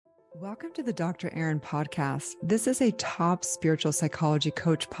Welcome to the Dr. Erin podcast. This is a top spiritual psychology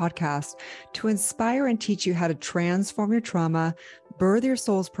coach podcast to inspire and teach you how to transform your trauma, birth your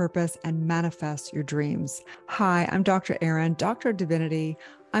soul's purpose, and manifest your dreams. Hi, I'm Dr. Erin, Doctor of Divinity.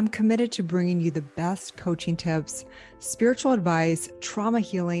 I'm committed to bringing you the best coaching tips, spiritual advice, trauma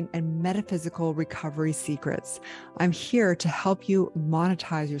healing, and metaphysical recovery secrets. I'm here to help you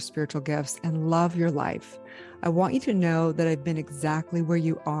monetize your spiritual gifts and love your life. I want you to know that I've been exactly where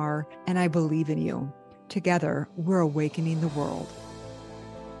you are, and I believe in you. Together, we're awakening the world.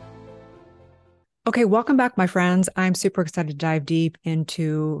 Okay, welcome back, my friends. I'm super excited to dive deep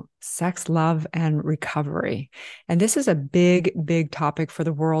into sex, love, and recovery. And this is a big, big topic for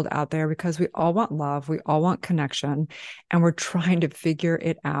the world out there because we all want love, we all want connection, and we're trying to figure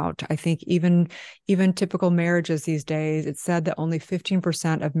it out. I think even typical marriages these days, it's said that only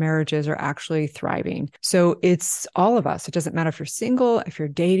 15% of marriages are actually thriving. So it's all of us. It doesn't matter if you're single, if you're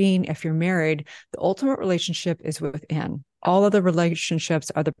dating, if you're married, the ultimate relationship is within. All of the relationships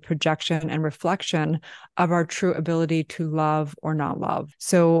are the projection and reflection of our true ability to love or not love.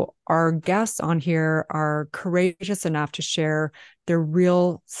 So our guests on here are courageous enough to share their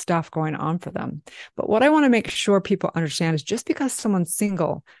real stuff going on for them. But what I want to make sure people understand is just because someone's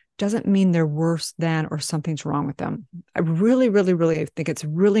single doesn't mean they're worse than or something's wrong with them. I really, really, really think it's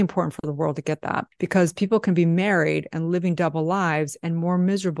really important for the world to get that because people can be married and living double lives and more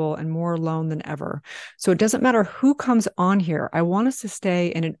miserable and more alone than ever. So it doesn't matter who comes on here. I want us to stay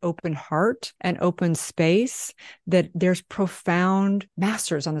in an open heart and open space that there's profound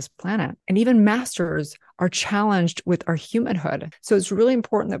masters on this planet. And even masters are challenged with our humanhood. So it's really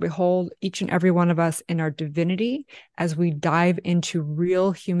important that we hold each and every one of us in our divinity as we dive into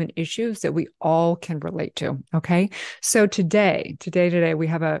real human issues that we all can relate to. Okay. So today, we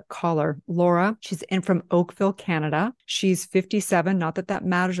have a caller, Laura. She's in from Oakville, Canada. She's 57. Not that that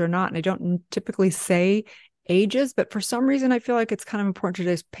matters or not. And I don't typically say ages, but for some reason, I feel like it's kind of important to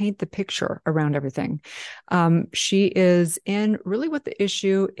just paint the picture around everything. She is in really what the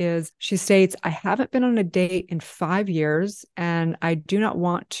issue is. She states, I haven't been on a date in 5 years, and I do not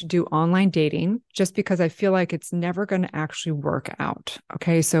want to do online dating just because I feel like it's never going to actually work out.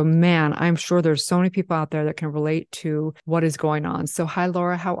 Okay. So man, I'm sure there's so many people out there that can relate to what is going on. So hi,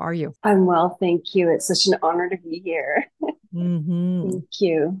 Laura, how are you? I'm well, thank you. It's such an honor to be here. Thank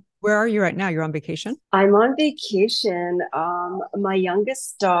you. Where are you right now? You're on vacation? I'm on vacation. My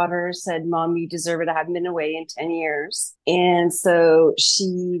youngest daughter said, Mom, you deserve it. I haven't been away in 10 years. And so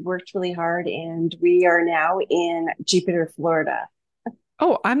she worked really hard, and we are now in Jupiter, Florida.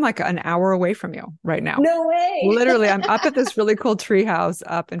 Oh, I'm like an hour away from you right now. No way. Literally, I'm up at this really cool tree house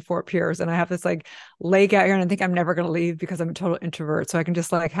up in Fort Pierce, and I have this like lake out here, and I think I'm never going to leave because I'm a total introvert. So I can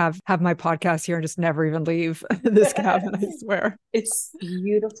just like have my podcast here and just never even leave this cabin, I swear. It's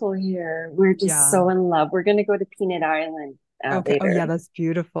beautiful here. We're just Yeah. so in love. We're going to go to Peanut Island Okay. Oh later. yeah, that's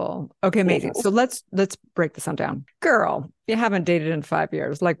beautiful. Okay, amazing. Yeah. So let's break this on down. Girl, you haven't dated in 5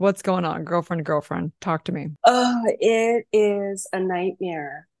 years. Like, what's going on? Girlfriend, talk to me. Oh, it is a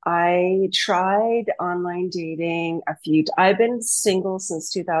nightmare. I tried online dating I've been single since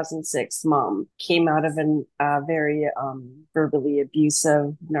 2006. Mom came out of a very verbally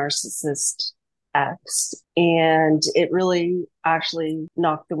abusive narcissist ex, and it really actually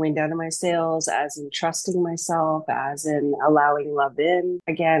knocked the wind out of my sails, as in trusting myself, as in allowing love in,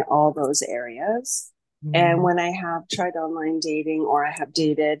 again, all those areas. And when I have tried online dating or I have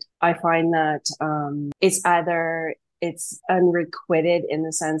dated, I find that it's unrequited in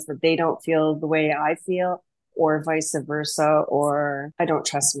the sense that they don't feel the way I feel, or vice versa, or I don't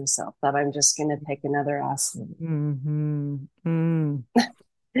trust myself, that I'm just going to pick another ass.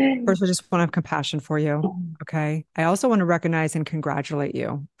 First, I just want to have compassion for you. Okay. I also want to recognize and congratulate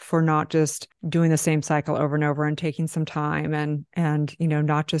you for not just doing the same cycle over and over and taking some time and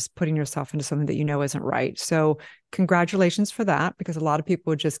not just putting yourself into something that you know isn't right. So congratulations for that, because a lot of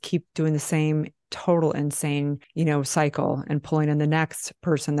people would just keep doing the same total insane, cycle and pulling in the next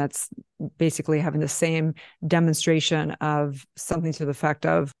person that's basically having the same demonstration of something to the effect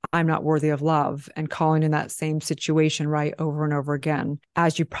of, I'm not worthy of love, and calling in that same situation right over and over again.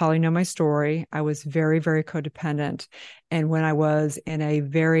 As you probably know my story, I was very, very codependent. And when I was in a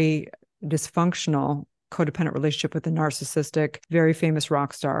very dysfunctional codependent relationship with a narcissistic, very famous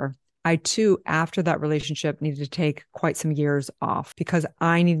rock star, I too, after that relationship, needed to take quite some years off because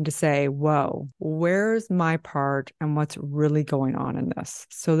I needed to say, whoa, where's my part and what's really going on in this?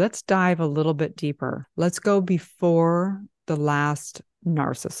 So let's dive a little bit deeper. Let's go before the last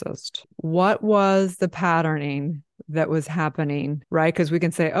narcissist. What was the patterning that was happening, right? Because we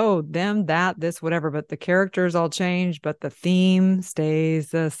can say, oh, them, that, this, whatever, but the characters all change, but the theme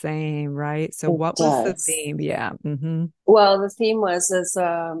stays the same, right? So It what was the does. theme? Yeah. Mm-hmm. Well, the theme was is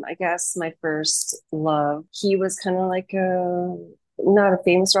I guess my first love. He was kind of like a not a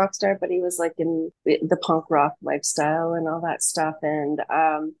famous rock star, but he was like in the punk rock lifestyle and all that stuff. And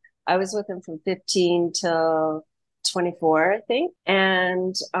I was with him from 15 till 24, I think.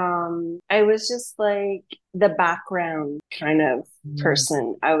 And I was just like the background kind of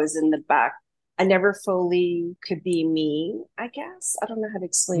person. I was in the back. I never fully could be me, I guess. I don't know how to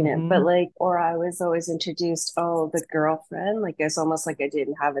explain it, but Mm-hmm. like, or I was always introduced, oh, the girlfriend. Like it's almost like I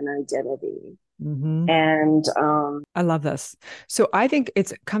didn't have an identity. Mm-hmm. And I love this. So I think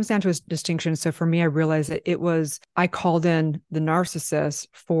it comes down to a distinction. So for me, I realized that I called in the narcissist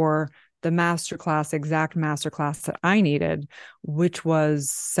for the masterclass, exact masterclass that I needed, which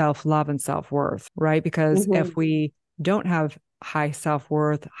was self-love and self-worth, right? Because mhm, if we don't have high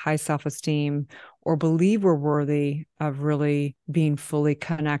self-worth, high self-esteem, or believe we're worthy of really being fully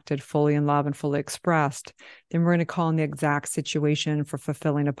connected, fully in love, and fully expressed, then we're going to call in the exact situation for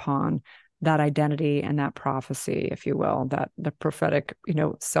fulfilling upon that identity and that prophecy, if you will, that the prophetic,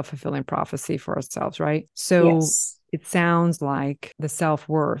 self-fulfilling prophecy for ourselves, right? So yes, it sounds like the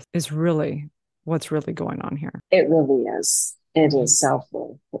self-worth is really what's really going on here. it really is. It Mm-hmm. is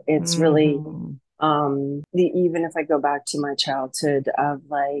self-worth. It's really Mm-hmm. even if I go back to my childhood of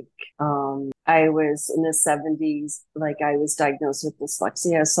like I was in the 70s, like I was diagnosed with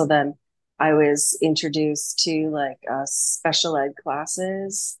dyslexia. So then I was introduced to like special ed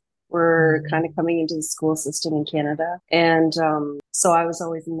classes were kind of coming into the school system in Canada. And so I was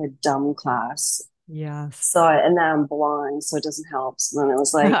always in the dumb class. Yes. So and now I'm blind, so it doesn't help. So then it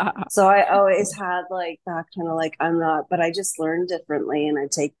was like, so I always had like that kind of like I'm not, but I just learned differently, and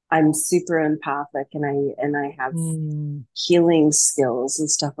I'm super empathic, and I have Mm. healing skills and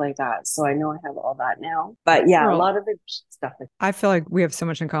stuff like that. So I know I have all that now. But yeah, a Girl, lot of it stuff like I feel like we have so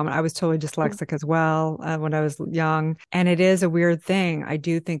much in common. I was totally dyslexic as well when I was young. And it is a weird thing. I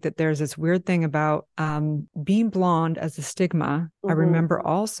do think that there's this weird thing about being blonde as a stigma. I mm-hmm. remember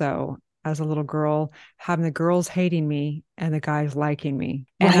also as a little girl having the girls hating me and the guys liking me.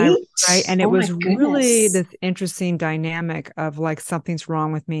 Right? Right. And it Oh my was really goodness. this interesting dynamic of like something's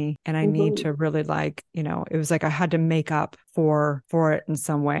wrong with me and I need Mm-hmm. to really like, it was like I had to make up for it in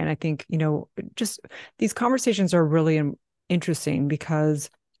some way. And I think, just these conversations are really interesting because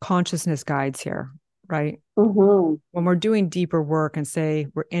consciousness guides here, right? Mm-hmm. When we're doing deeper work and say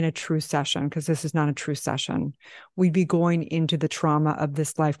we're in a true session, because this is not a true session, we'd be going into the trauma of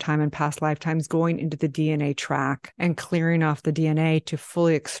this lifetime and past lifetimes, going into the DNA track and clearing off the DNA to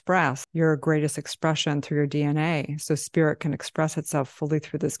fully express your greatest expression through your DNA. So spirit can express itself fully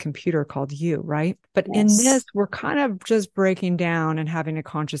through this computer called you, right? But in this, Yes. we're kind of just breaking down and having a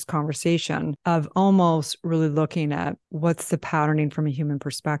conscious conversation of almost really looking at what's the patterning from a human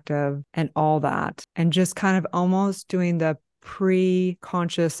perspective and all that, and just kind of almost doing the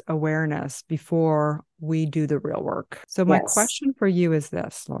pre-conscious awareness before we do the real work. So my Yes. question for you is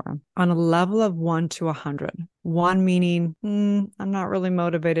this, Laura, on a level of 1 to 100, 1 meaning, I'm not really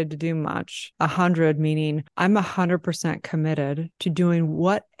motivated to do much. 100 meaning I'm 100% committed to doing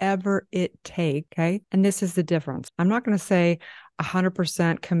whatever it takes. Okay. And this is the difference. I'm not going to say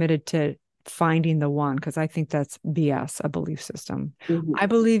 100% committed to finding the one, because I think that's BS, a belief system. Mm-hmm. I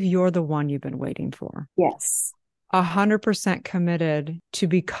believe you're the one you've been waiting for. Yes. 100% committed to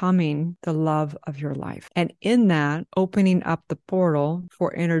becoming the love of your life. And in that, opening up the portal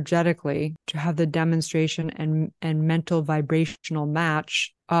for energetically to have the demonstration and mental vibrational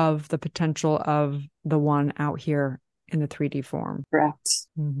match of the potential of the one out here in the 3D form. Correct.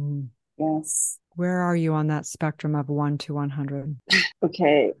 Mm-hmm. Yes. Where are you on that spectrum of 1 to 100?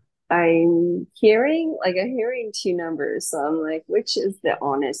 Okay. I'm hearing two numbers. So I'm like, which is the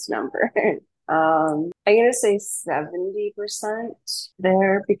honest number? I'm gonna say 70%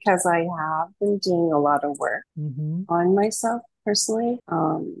 there because I have been doing a lot of work Mm-hmm. on myself personally.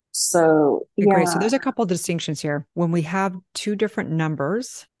 So Okay, great. So yeah. there's a couple of distinctions here. When we have two different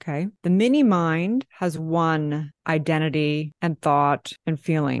numbers, okay, the mini mind has one identity and thought and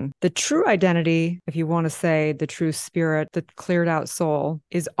feeling. The true identity, if you want to say the true spirit, the cleared out soul,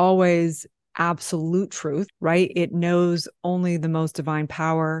 is always absolute truth, right? It knows only the most divine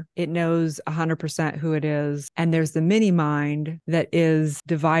power. It knows 100% who it is. And there's the mini mind that is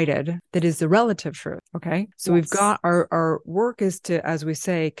divided, that is the relative truth. Okay. So we've Yes. got our work is to, as we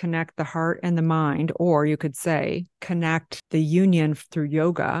say, connect the heart and the mind, or you could say connect the union through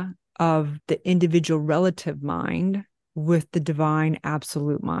yoga of the individual relative mind with the divine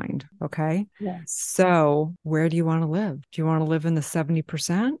absolute mind. Okay. Yes. So where do you want to live? Do you want to live in the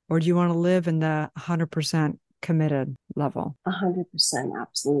 70% or do you want to live in the 100% committed level? 100%,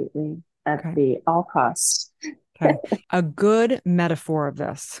 absolutely. At Okay. the all costs. Okay. A good metaphor of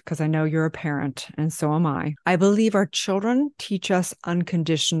this, because I know you're a parent and so am I. I believe our children teach us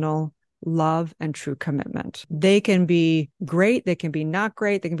unconditional love and true commitment. They can be great, they can be not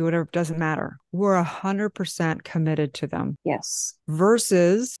great, they can be whatever, it doesn't matter. We're 100% committed to them. Yes.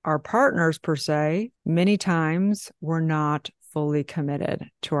 Versus our partners, per se, many times we're not fully committed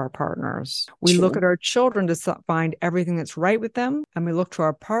to our partners. We look True. at our children to find everything that's right with them, and we look to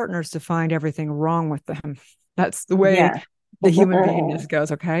our partners to find everything wrong with them. That's the way Yeah. the human beingness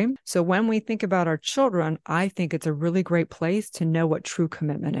goes. Okay. So when we think about our children, I think it's a really great place to know what true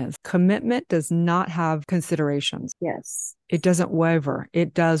commitment is. Commitment does not have considerations. Yes. It doesn't waver.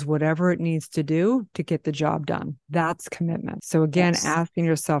 It does whatever it needs to do to get the job done. That's commitment. So again, Yes. asking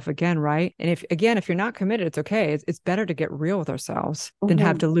yourself again, right? And if you're not committed, it's okay. It's better to get real with ourselves than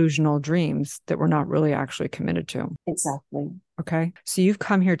have Mm-hmm. delusional dreams that we're not really actually committed to. Exactly. Okay. So you've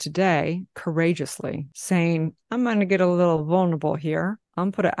come here today courageously saying, I'm going to get a little vulnerable here.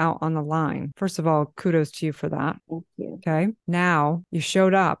 I'm put it out on the line. First of all, kudos to you for that. Thank you. Okay. Now you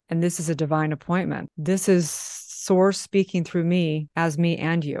showed up and this is a divine appointment. This is source speaking through me as me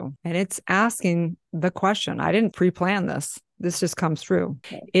and you. And it's asking the question. I didn't pre-plan this. This just comes through.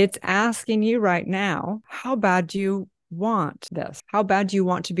 Okay. It's asking you right now, how bad do you want this? How bad do you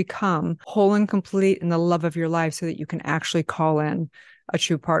want to become whole and complete in the love of your life so that you can actually call in a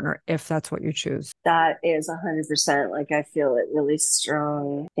true partner if that's what you choose? That is 100%. Like I feel it really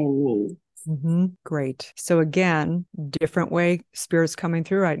strong in me. Great. So again, different way spirit's coming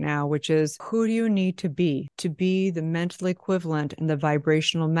through right now, which is who do you need to be the mental equivalent and the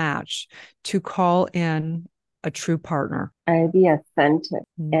vibrational match to call in a true partner? I be authentic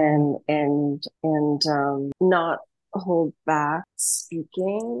Mhm. and not hold back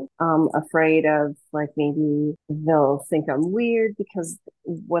speaking. Afraid of like maybe they'll think I'm weird because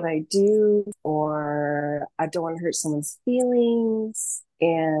what I do, or I don't want to hurt someone's feelings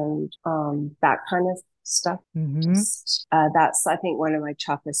and that kind of stuff. Mhm. Just that's I think one of my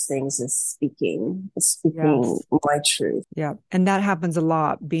toughest things is speaking Yes. my truth. Yeah. And that happens a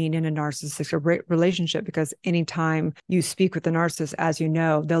lot being in a narcissistic relationship because anytime you speak with the narcissist, as you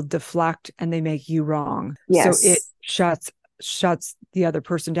know, they'll deflect and they make you wrong. So it Yes. shuts the other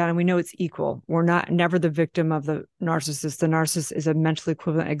person down. And we know it's equal. We're not never the victim of the narcissist. The narcissist is a mental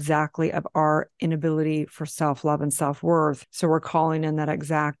equivalent exactly of our inability for self-love and self-worth. So we're calling in that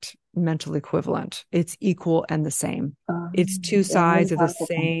exact mental equivalent. It's equal and the same. It's two Very sides of the powerful.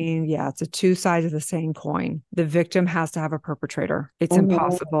 same. Yeah, it's a two sides of the same coin. The victim has to have a perpetrator. It's Mhm.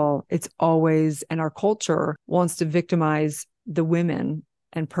 impossible. It's always, and our culture wants to victimize the women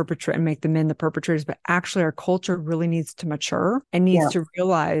and perpetrate and make the men the perpetrators. But actually, our culture really needs to mature and needs Yeah. to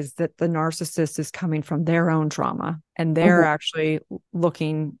realize that the narcissist is coming from their own trauma and they're Mhm. actually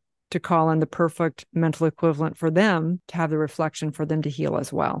looking to call in the perfect mental equivalent for them to have the reflection for them to heal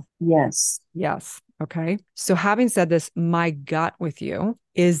as well. Yes. Yes. Okay. So having said this, my gut with you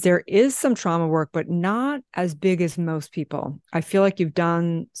is there is some trauma work, but not as big as most people. I feel like you've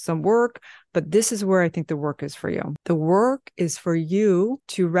done some work, but this is where I think the work is for you. The work is for you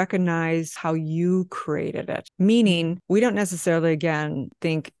to recognize how you created it. Meaning, we don't necessarily, again,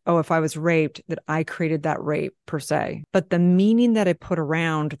 think, oh, if I was raped, that I created that rape per se. But the meaning that I put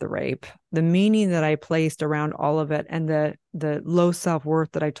around the rape, the meaning that I placed around all of it, and the low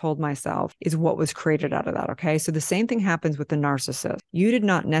self-worth that I told myself is what was created out of that. Okay. So the same thing happens with the narcissist. You did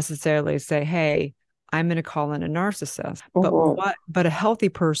not necessarily say, hey, I'm going to call in a narcissist. Mhm. But a healthy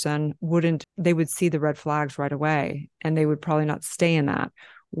person wouldn't, they would see the red flags right away and they would probably not stay in that.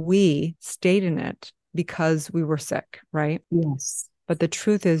 We stayed in it because we were sick, right? Yes. But the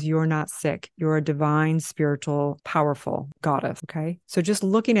truth is, you're not sick. You're a divine, spiritual, powerful goddess. Okay. So just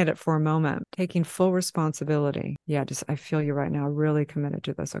looking at it for a moment, taking full responsibility. Yeah, I feel you right now, really committed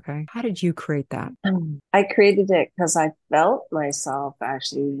to this. Okay. How did you create that? I created it because I felt myself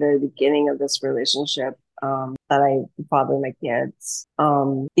actually the beginning of this relationship that I father my kids.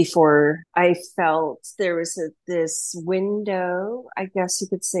 Before I felt there was this window, I guess you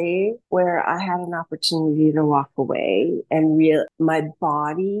could say, where I had an opportunity to walk away and my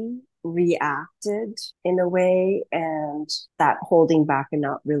body reacted in a way, and that holding back and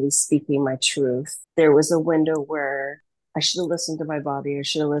not really speaking my truth. There was a window where I should have listened to my body. I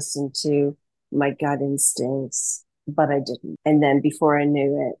should have listened to my gut instincts, but I didn't. And then before I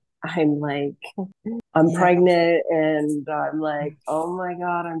knew it, I'm like, I'm Yeah. pregnant and I'm like, oh my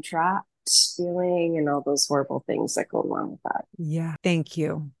God, I'm trapped. feeling and all those horrible things that go along with that. Yeah. Thank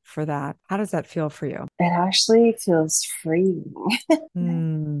you for that. How does that feel for you? It actually feels freeing.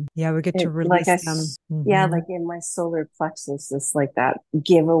 Yeah, we get to It like release them. yeah, like in my solar plexus, it's like that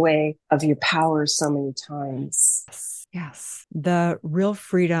giveaway of your power so many times. Yes, yes. The real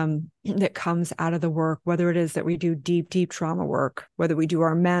freedom that comes out of the work, whether it is that we do deep, deep trauma work, whether we do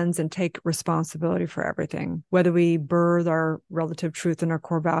our amends and take responsibility for everything, whether we birth our relative truth and our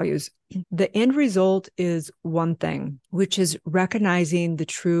core values, the end result is one thing, which is recognizing the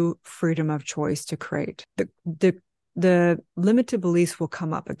true freedom of choice to create. The limited beliefs will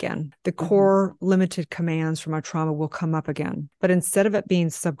come up again. The core limited commands from our trauma will come up again. But instead of it being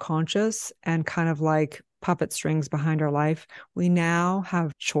subconscious and kind of like puppet strings behind our life, we now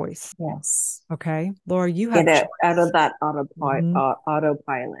have choice. Yes. Okay. Laura, you Get have it out choice. of that Mhm.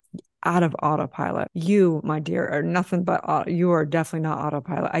 autopilot. Out of autopilot. You, my dear, are nothing but you are definitely not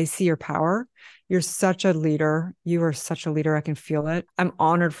autopilot. I see your power. You're such a leader. You are such a leader. I can feel it. I'm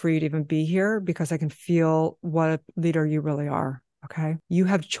honored for you to even be here because I can feel what a leader you really are. Okay. You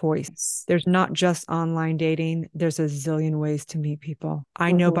have choice. Yes. There's not just online dating. There's a zillion ways to meet people.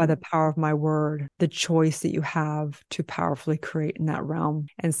 I know by the power of my word, the choice that you have to powerfully create in that realm.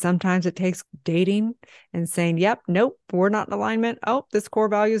 And sometimes it takes dating and saying, yep, nope, we're not in alignment. Oh, this core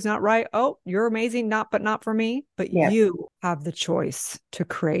value is not right. Oh, you're amazing. But not for me. But Yeah. you have the choice to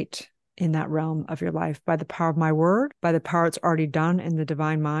create in that realm of your life by the power of my word, by the power it's already done in the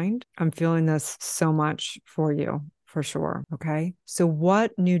divine mind. I'm feeling this so much for you. For sure. Okay. So,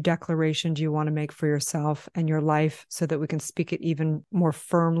 what new declaration do you want to make for yourself and your life so that we can speak it even more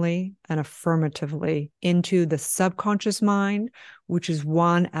firmly and affirmatively into the subconscious mind, which is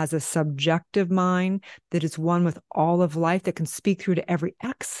one as a subjective mind that is one with all of life that can speak through to every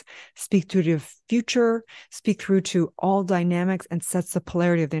X, speak through to future, speak through to all dynamics, and sets the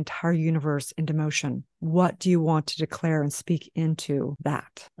polarity of the entire universe into motion? What do you want to declare and speak into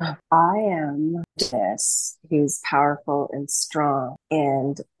that? I am this who's powerful and strong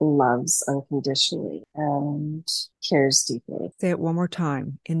and loves unconditionally and cares deeply. Say it one more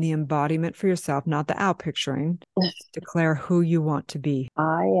time in the embodiment for yourself, not the out picturing. Declare who you want to be.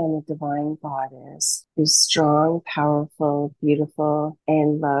 I am a divine goddess who's strong, powerful, beautiful,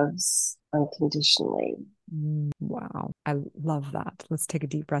 and loves unconditionally. Wow. I love that. Let's take a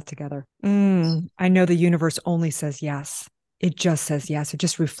deep breath together. I know the universe only says yes. It just says yes. It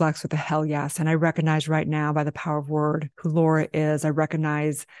just reflects with a hell yes. And I recognize right now by the power of word who Laura is. I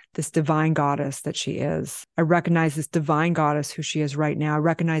recognize this divine goddess that she is. I recognize this divine goddess who she is right now. I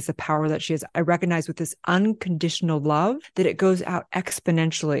recognize the power that she is. I recognize with this unconditional love that it goes out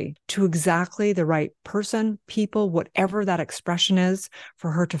exponentially to exactly the right person, people, whatever that expression is,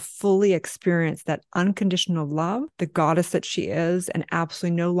 for her to fully experience that unconditional love, the goddess that she is, and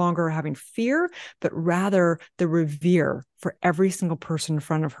absolutely no longer having fear, but rather the revere for every single person in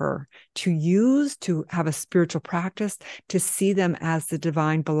front of her to use, to have a spiritual practice, to see them as the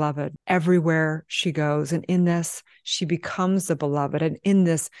divine beloved everywhere she goes. And in this, she becomes the beloved. And in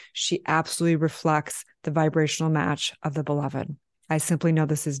this, she absolutely reflects the vibrational match of the beloved. I simply know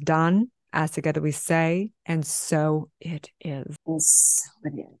this is done. As together we say, and so it is. And so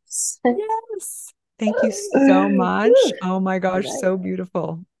it is. Yes. Thank you so much. Oh my gosh, Right. so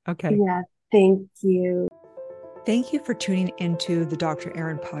beautiful. Okay. Yeah, thank you. Thank you for tuning into the Dr.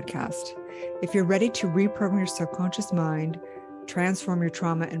 Erin podcast. If you're ready to reprogram your subconscious mind, transform your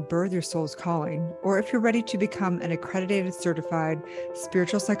trauma, and birth your soul's calling, or if you're ready to become an accredited certified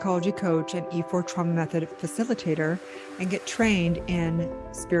spiritual psychology coach and E4 trauma method facilitator and get trained in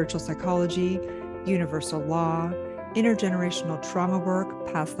spiritual psychology, universal law, intergenerational trauma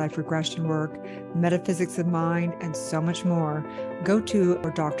work, past life regression work, metaphysics of mind, and so much more, go to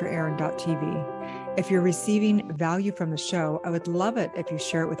drerin.tv. If you're receiving value from the show, I would love it if you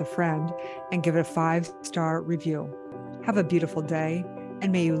share it with a friend and give it a 5-star review. Have a beautiful day,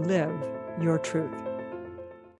 and may you live your truth.